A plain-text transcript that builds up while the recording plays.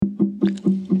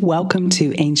Welcome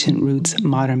to Ancient Roots,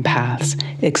 Modern Paths,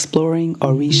 exploring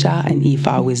Orisha and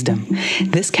Ifa wisdom.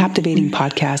 This captivating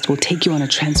podcast will take you on a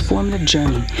transformative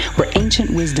journey where ancient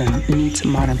wisdom meets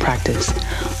modern practice.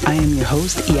 I am your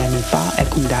host, Iyanifa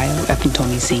Ekundayo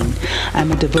Ekuntomisin.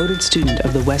 I'm a devoted student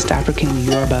of the West African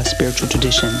Yoruba spiritual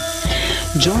tradition.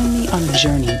 Join me on a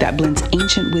journey that blends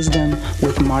ancient wisdom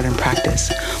with modern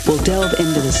practice. We'll delve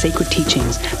into the sacred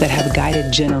teachings that have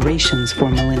guided generations for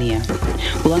millennia.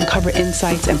 We'll uncover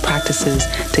insights and practices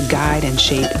to guide and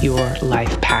shape your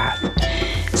life path.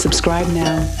 Subscribe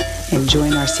now and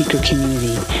join our secret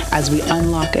community as we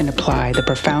unlock and apply the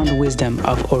profound wisdom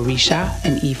of Orisha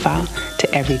and Ifa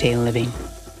to everyday living.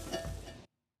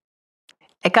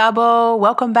 Ekabo,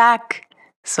 welcome back.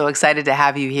 So excited to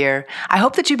have you here. I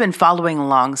hope that you've been following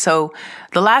along. So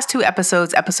the last two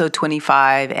episodes, episode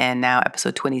 25 and now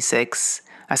episode 26,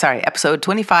 episode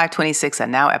 25, 26,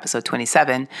 and now episode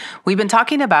 27, we've been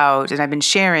talking about, and I've been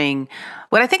sharing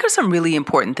what I think are some really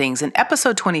important things. In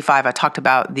episode 25, I talked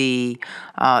about the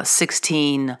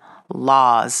 16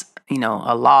 laws. You know,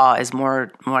 a law is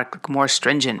more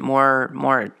stringent,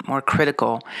 more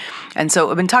critical. And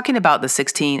so I've been talking about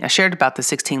I shared about the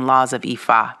 16 laws of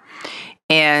Ifa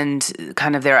and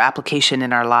kind of their application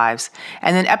in our lives.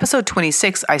 And then episode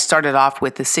 26, I started off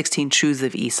with the 16 truths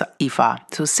of Ifa.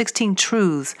 So 16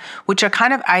 truths, which are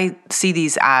kind of, I see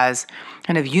these as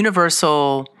kind of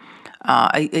universal.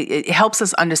 It helps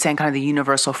us understand kind of the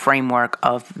universal framework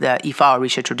of the Ifa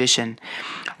Orisha tradition.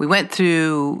 We went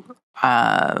through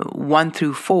 1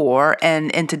 through 4,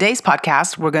 and in today's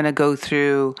podcast, we're going to go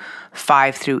through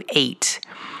 5 through 8.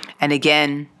 And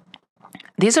again,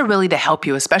 these are really to help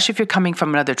you, especially if you're coming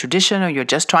from another tradition or you're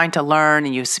just trying to learn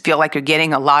and you feel like you're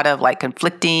getting a lot of like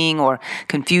conflicting or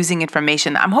confusing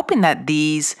information. I'm hoping that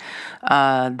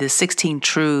the 16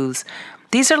 truths,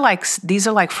 these are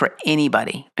like for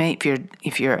anybody, right?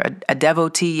 If you're a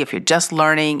devotee, if you're just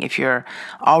learning, if you're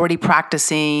already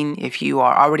practicing, if you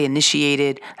are already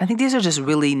initiated, I think these are just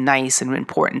really nice and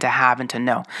important to have and to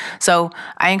know. So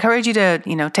I encourage you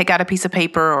to, take out a piece of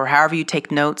paper or however you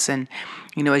take notes, and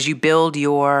as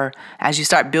you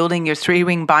start building your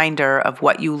 3-ring binder of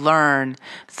what you learn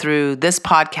through this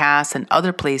podcast and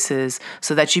other places,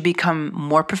 so that you become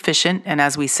more proficient. And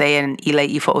as we say in Ile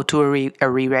Ifa Otu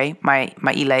Arire, my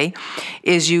Ile,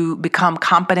 is you become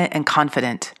competent and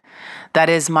confident. That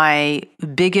is my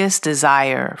biggest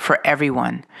desire for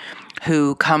everyone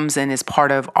who comes and is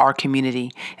part of our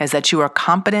community, is that you are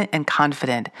competent and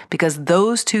confident, because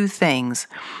those two things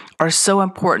are so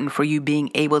important for you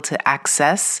being able to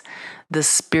access the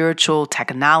spiritual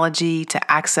technology,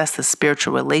 to access the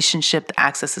spiritual relationship, to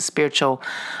access the spiritual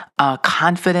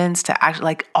confidence, to act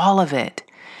like all of it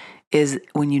is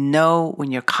when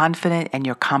you're confident and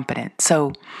you're competent.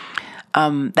 So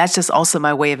that's just also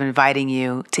my way of inviting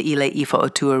you to Ile Ifa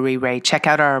Otu Arire. Check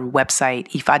out our website,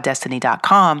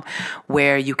 ifadestiny.com,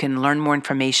 where you can learn more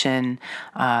information.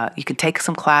 You can take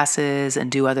some classes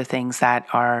and do other things that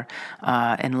are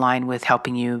in line with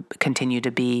helping you continue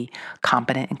to be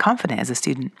competent and confident as a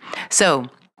student. So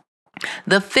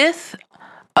the 5th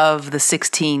of the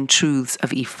 16 truths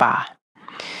of Ifa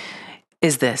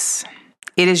is this: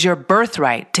 it is your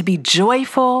birthright to be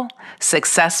joyful,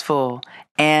 successful,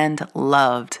 and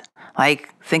loved.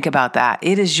 Like, think about that.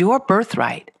 It is your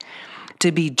birthright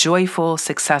to be joyful,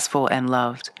 successful, and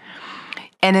loved.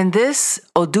 And in this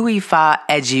Odu Ifa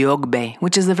Ejiogbe,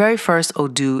 which is the very first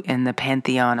Odu in the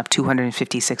pantheon of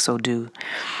 256 Odu,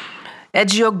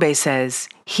 Ejiogbe says,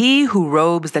 "He who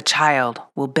robes the child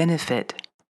will benefit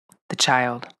the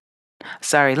child."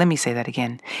 Sorry, let me say that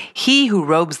again. He who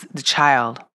robes the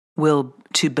child will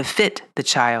to befit the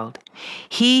child.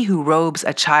 He who robes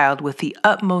a child with the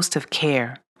utmost of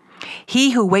care.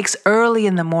 He who wakes early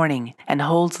in the morning and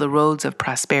holds the roads of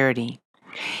prosperity.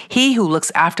 He who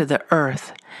looks after the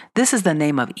earth. This is the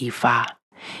name of Ifa.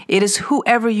 It is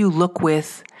whoever you look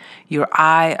with your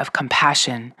eye of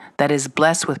compassion that is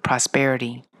blessed with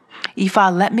prosperity.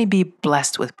 Ifa, let me be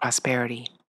blessed with prosperity.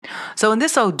 So in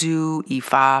this Odu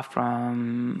Ifa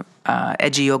from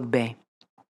Ejiogbe,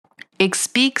 it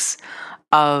speaks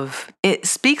of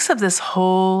this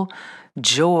whole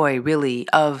joy, really,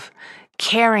 of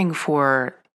caring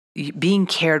for, being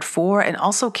cared for, and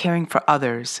also caring for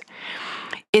others.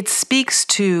 It speaks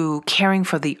to caring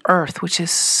for the earth, which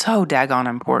is so daggone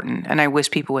important, and I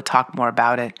wish people would talk more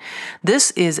about it.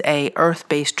 This is a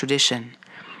earth-based tradition.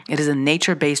 It is a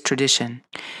nature-based tradition.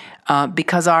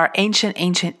 Because our ancient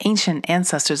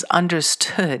ancestors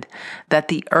understood that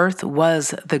the earth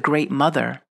was the great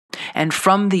mother. And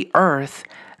from the earth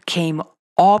came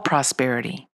all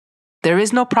prosperity. There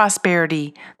is no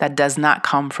prosperity that does not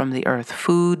come from the earth.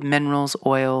 Food, minerals,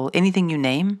 oil, anything you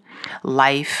name,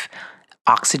 life,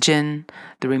 oxygen,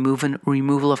 the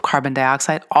removal of carbon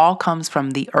dioxide, all comes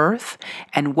from the earth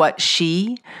and what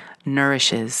she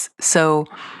nourishes. So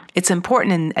it's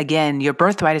important, and again, your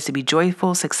birthright is to be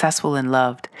joyful, successful, and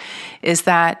loved, is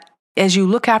that as you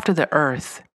look after the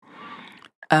earth,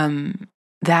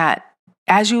 that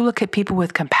as you look at people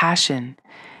with compassion,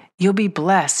 you'll be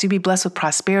blessed. You'll be blessed with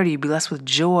prosperity. You'll be blessed with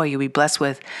joy. You'll be blessed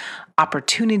with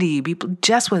opportunity. You'll be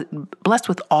blessed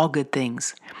with all good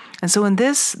things. And so in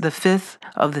this, the fifth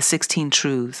of the 16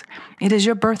 truths, it is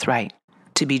your birthright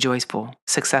to be joyful,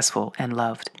 successful, and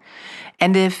loved.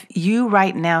 And if you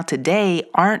right now today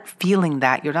aren't feeling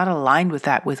that, you're not aligned with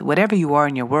that, with whatever you are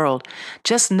in your world,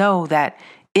 just know that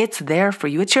it's there for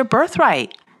you. It's your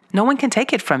birthright. No one can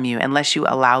take it from you unless you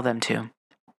allow them to.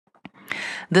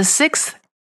 The sixth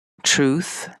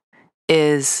truth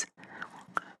is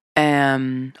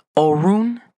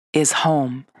Orun is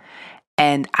home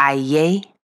and Aye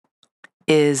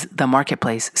is the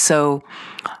marketplace. So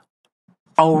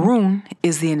Orun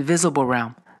is the invisible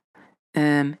realm.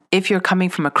 If you're coming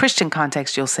from a Christian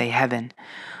context, you'll say heaven.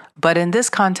 But in this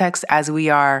context, as we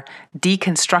are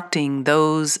deconstructing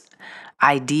those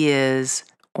ideas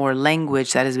or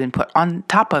language that has been put on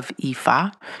top of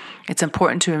Ifa, it's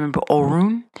important to remember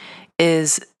Orun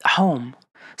is home.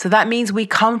 So that means we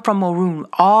come from Orun,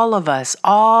 all of us,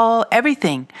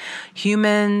 everything,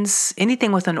 humans,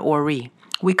 anything with an Ori.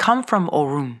 We come from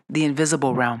Orun, the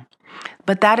invisible realm.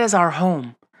 But that is our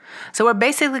home. So we're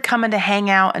basically coming to hang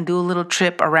out and do a little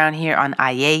trip around here on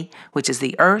Aye, which is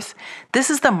the earth. This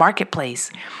is the marketplace.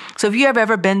 So if you have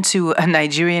ever been to a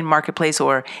Nigerian marketplace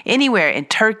or anywhere in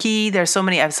Turkey, there's so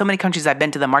many countries I've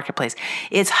been to the marketplace.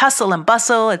 It's hustle and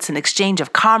bustle. It's an exchange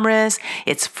of commerce.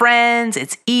 It's friends.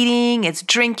 It's eating. It's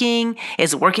drinking.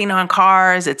 It's working on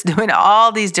cars. It's doing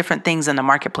all these different things in the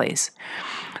marketplace.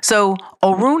 So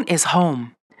Orun is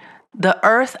home. The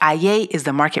earth, Aye, is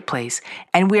the marketplace,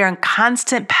 and we are in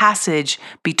constant passage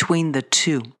between the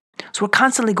two. So we're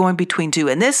constantly going between two.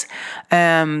 And this,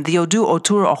 the Odu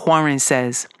Otur Ohuarin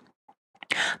says,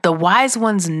 the wise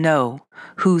ones know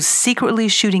who's secretly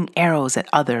shooting arrows at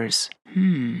others.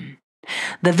 The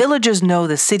villagers know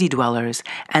the city dwellers,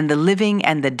 and the living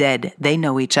and the dead, they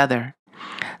know each other.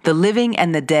 The living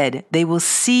and the dead, they will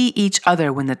see each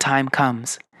other when the time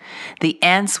comes. The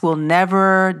ants will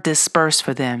never disperse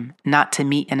for them, not to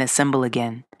meet and assemble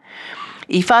again.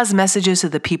 Ifa's messages to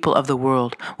the people of the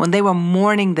world, when they were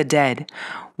mourning the dead,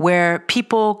 where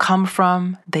people come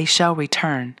from, they shall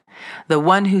return. The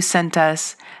one who sent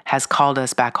us has called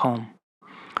us back home.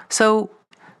 So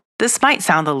this might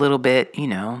sound a little bit,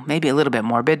 maybe a little bit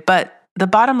morbid, but the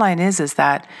bottom line is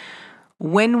that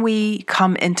when we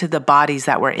come into the bodies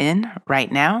that we're in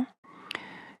right now,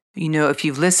 if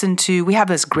you've listened to, we have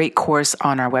this great course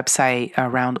on our website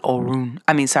around Ori.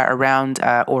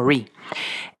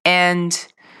 And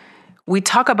we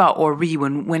talk about Ori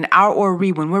when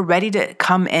we're ready to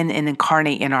come in and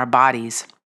incarnate in our bodies.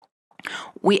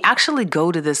 We actually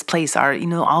go to this place,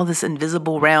 all this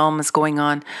invisible realm is going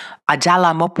on.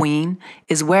 Ajala Mopuin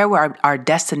is where our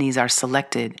destinies are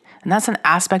selected. And that's an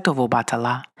aspect of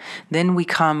Obatala. Then we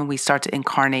come and we start to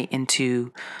incarnate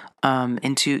into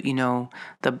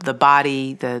the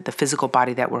body, the physical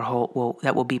body that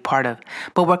will be part of.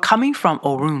 But we're coming from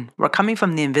Orun. We're coming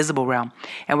from the invisible realm,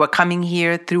 and we're coming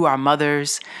here through our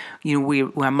mothers.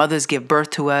 Our mothers give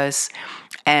birth to us,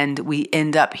 and we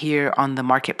end up here on the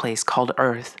marketplace called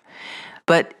Earth.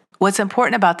 But what's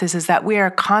important about this is that we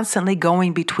are constantly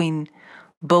going between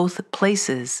both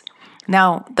places.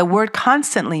 Now, the word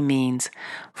constantly means,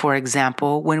 for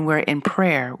example, when we're in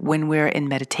prayer, when we're in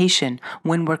meditation,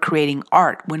 when we're creating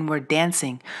art, when we're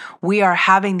dancing, we are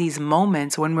having these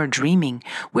moments when we're dreaming.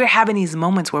 We're having these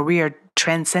moments where we are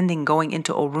transcending, going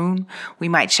into Orun. We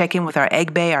might check in with our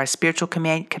Egbe, our spiritual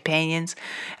companions,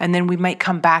 and then we might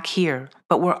come back here.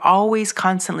 But we're always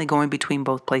constantly going between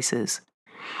both places.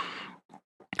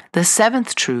 The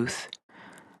seventh truth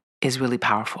is really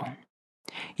powerful.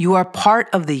 You are part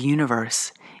of the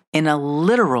universe in a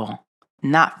literal,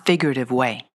 not figurative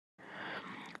way.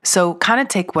 So kind of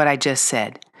take what I just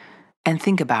said and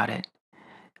think about it.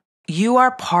 You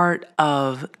are part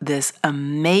of this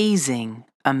amazing,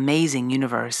 amazing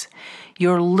universe.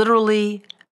 You're literally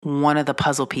one of the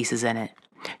puzzle pieces in it.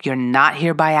 You're not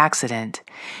here by accident.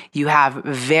 You have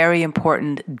very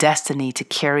important destiny to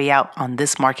carry out on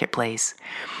this marketplace.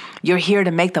 You're here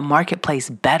to make the marketplace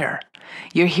better.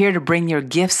 You're here to bring your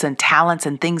gifts and talents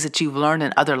and things that you've learned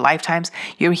in other lifetimes.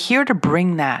 You're here to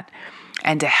bring that.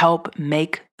 and to help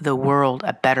make the world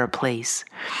a better place.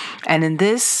 And in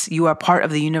this, you are part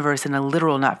of the universe in a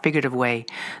literal, not figurative way.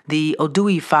 The Odu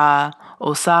Ifa,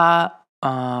 Osa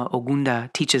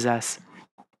Ogunda teaches us.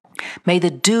 May the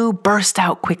dew burst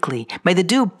out quickly. May the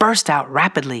dew burst out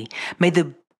rapidly. May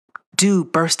the dew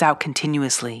burst out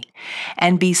continuously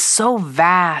and be so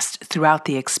vast throughout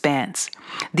the expanse.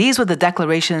 These were the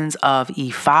declarations of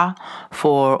Ifa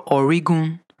for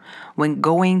Origun when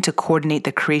going to coordinate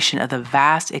the creation of the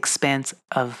vast expanse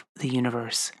of the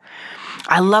universe.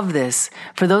 I love this.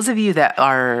 For those of you that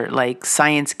are like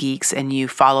science geeks and you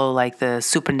follow like the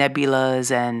supernebulas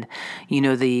and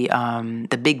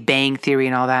the Big Bang theory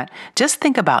and all that, just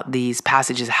think about these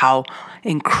passages, how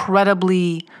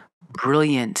incredibly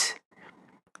brilliant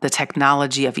the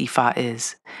technology of Ifa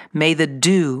is. May the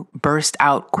dew burst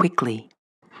out quickly.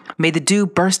 May the dew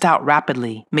burst out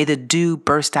rapidly. May the dew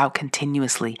burst out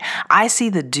continuously. I see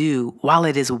the dew, while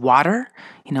it is water,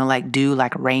 like dew,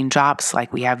 like raindrops,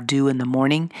 like we have dew in the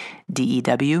morning,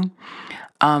 DEW.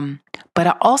 But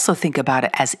I also think about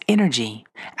it as energy,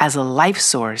 as a life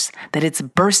source, that it's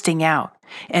bursting out.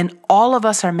 And all of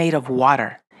us are made of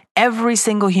water. Every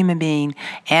single human being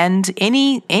and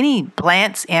any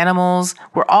plants, animals,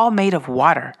 we're all made of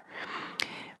water,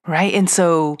 right? And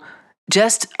so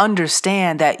just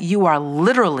understand that you are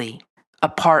literally a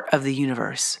part of the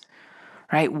universe,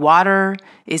 right? Water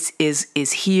is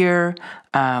here.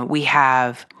 We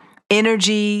have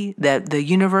energy. That the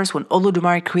universe, when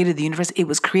Olodumare created the universe, it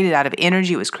was created out of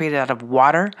energy. It was created out of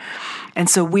water. And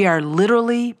so we are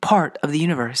literally part of the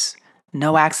universe.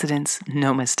 No accidents,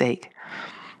 no mistake.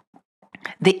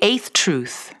 The eighth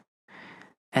truth,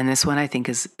 and this one I think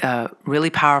is really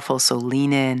powerful, so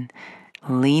lean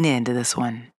into this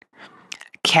one.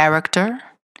 Character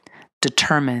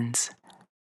determines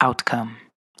outcome.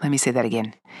 Let me say that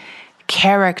again.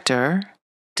 Character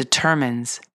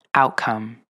determines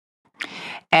outcome.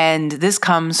 And this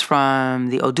comes from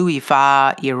the Odu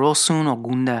Ifa Irosun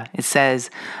Ogunda. It says,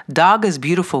 dog is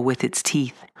beautiful with its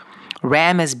teeth.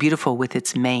 Ram is beautiful with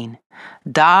its mane.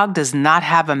 Dog does not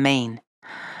have a mane.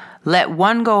 Let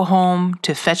one go home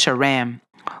to fetch a ram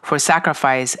for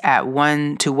sacrifice to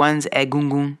one's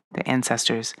Egungun, the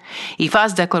ancestors.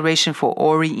 Ifa's declaration for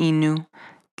Ori Inu,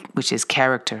 which is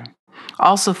character.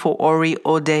 Also for Ori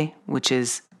Ode, which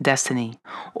is destiny.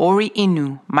 Ori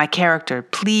Inu, my character,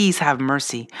 please have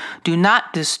mercy. Do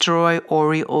not destroy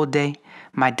Ori Ode,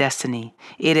 my destiny.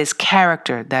 It is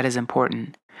character that is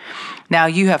important. Now,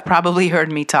 you have probably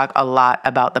heard me talk a lot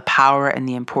about the power and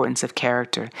the importance of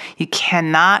character. You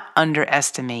cannot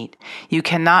underestimate, you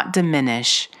cannot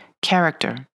diminish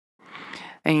character.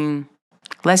 I mean,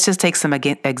 let's just take some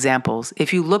examples.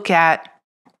 If you look at,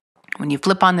 when you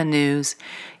flip on the news,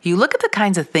 you look at the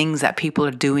kinds of things that people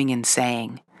are doing and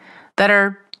saying that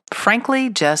are, frankly,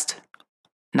 just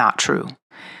not true.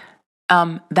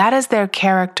 That is their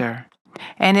character.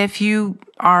 And if you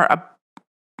are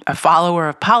a follower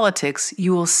of politics,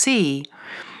 you will see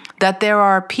that there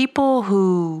are people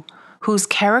whose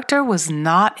character was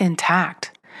not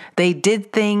intact. They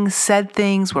did things, said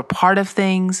things, were part of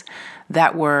things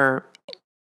that were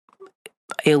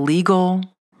illegal,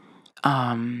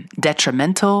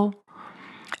 detrimental,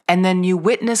 and then you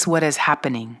witness what is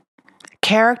happening.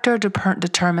 Character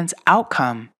determines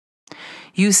outcome.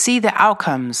 You see the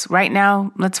outcomes. Right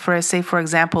now, let's say, for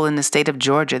example, in the state of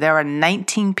Georgia, there are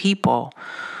 19 people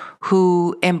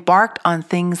who embarked on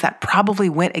things that probably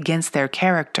went against their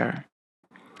character.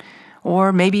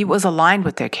 Or maybe it was aligned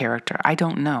with their character. I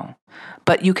don't know.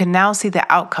 But you can now see the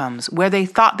outcomes. Where they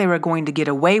thought they were going to get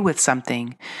away with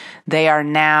something, they are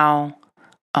now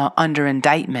under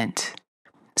indictment.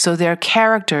 So their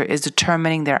character is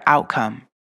determining their outcome.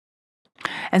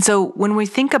 And so when we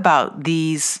think about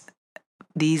these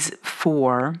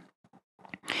four,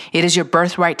 it is your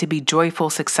birthright to be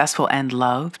joyful, successful, and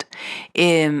loved.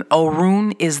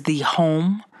 Orun is the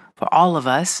home for all of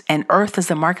us, and Earth is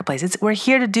the marketplace. We're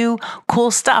here to do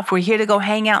cool stuff. We're here to go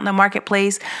hang out in the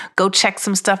marketplace, go check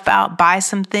some stuff out, buy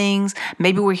some things.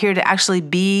 Maybe we're here to actually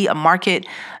be a market,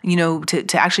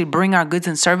 to actually bring our goods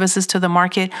and services to the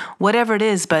market, whatever it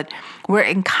is. But we're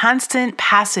in constant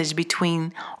passage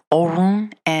between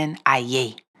Orun and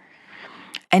Aye.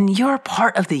 And you're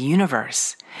part of the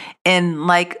universe in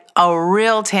like a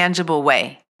real tangible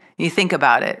way. You think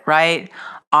about it, right?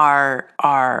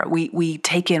 We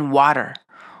take in water.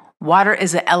 Water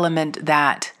is an element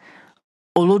that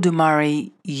Olodumare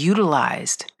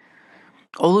utilized.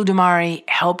 Olodumare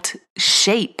helped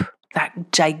shape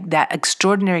that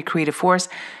extraordinary creative force,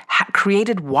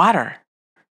 created water.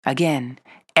 Again,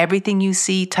 everything you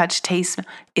see, touch, taste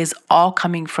is all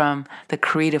coming from the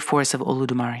creative force of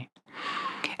Olodumare.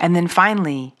 And then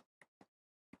finally,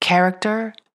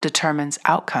 character determines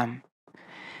outcome.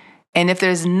 And if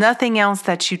there's nothing else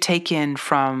that you take in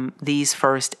from these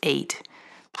first 8,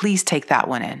 please take that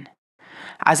one in.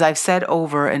 As I've said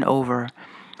over and over,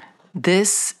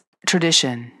 this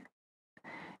tradition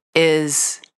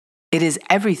is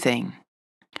everything.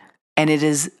 And it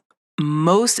is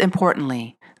most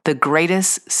importantly the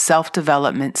greatest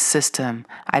self-development system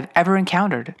I've ever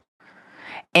encountered.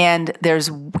 And there's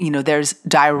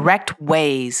direct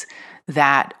ways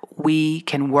that we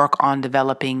can work on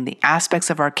developing the aspects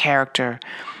of our character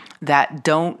that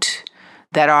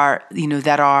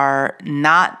are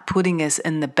not putting us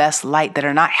in the best light, that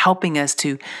are not helping us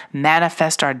to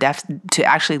manifest to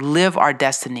actually live our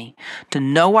destiny, to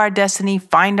know our destiny,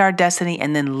 find our destiny,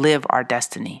 and then live our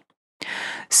destiny.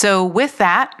 So with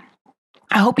that,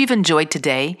 I hope you've enjoyed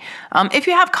today. If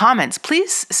you have comments,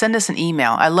 please send us an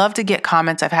email. I love to get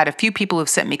comments. I've had a few people who've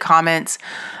sent me comments.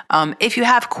 If you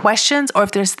have questions or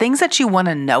if there's things that you want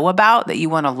to know about, that you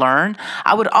want to learn,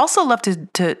 I would also love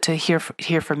to hear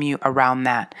from you around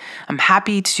that. I'm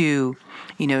happy to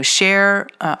share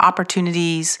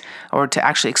opportunities or to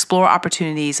actually explore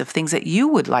opportunities of things that you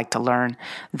would like to learn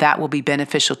that will be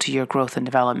beneficial to your growth and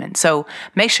development. So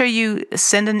make sure you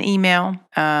send an email.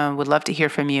 Would love to hear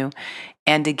from you.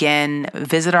 And again,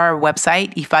 visit our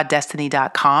website,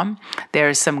 ifadestiny.com.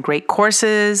 There's some great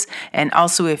courses. And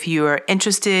also, if you are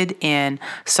interested in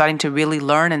starting to really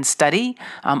learn and study,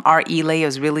 our ELA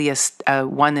is really a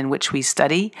one in which we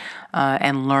study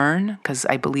and learn, because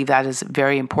I believe that is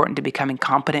very important to becoming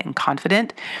competent and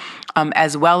confident.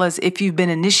 As well as if you've been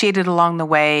initiated along the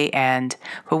way and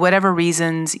for whatever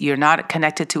reasons you're not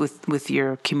connected with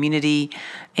your community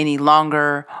any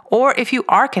longer, or if you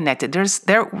are connected,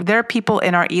 there are people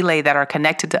in our ELA that are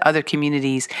connected to other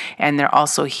communities and they're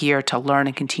also here to learn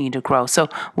and continue to grow. So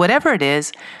whatever it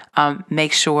is,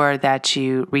 make sure that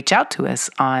you reach out to us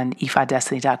on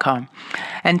ifadestiny.com.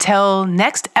 Until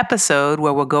next episode,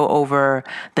 where we'll go over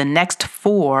the next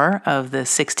 4 of the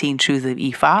 16 Truths of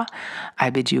Ifa, I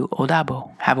bid you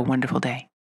Odabo. Have a wonderful day.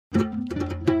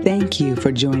 Thank you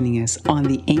for joining us on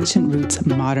the Ancient Roots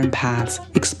Modern Paths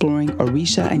Exploring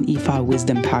Orisha and Ifa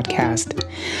Wisdom podcast.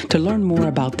 To learn more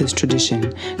about this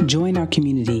tradition, join our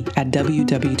community at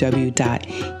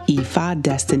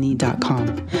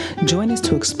www.ifadestiny.com. Join us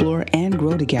to explore and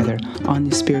grow together on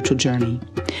this spiritual journey.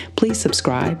 Please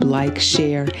subscribe, like,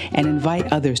 share, and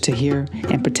invite others to hear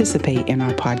and participate in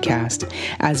our podcast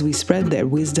as we spread the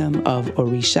wisdom of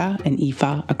Orisha and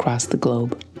Ifa across the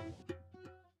globe.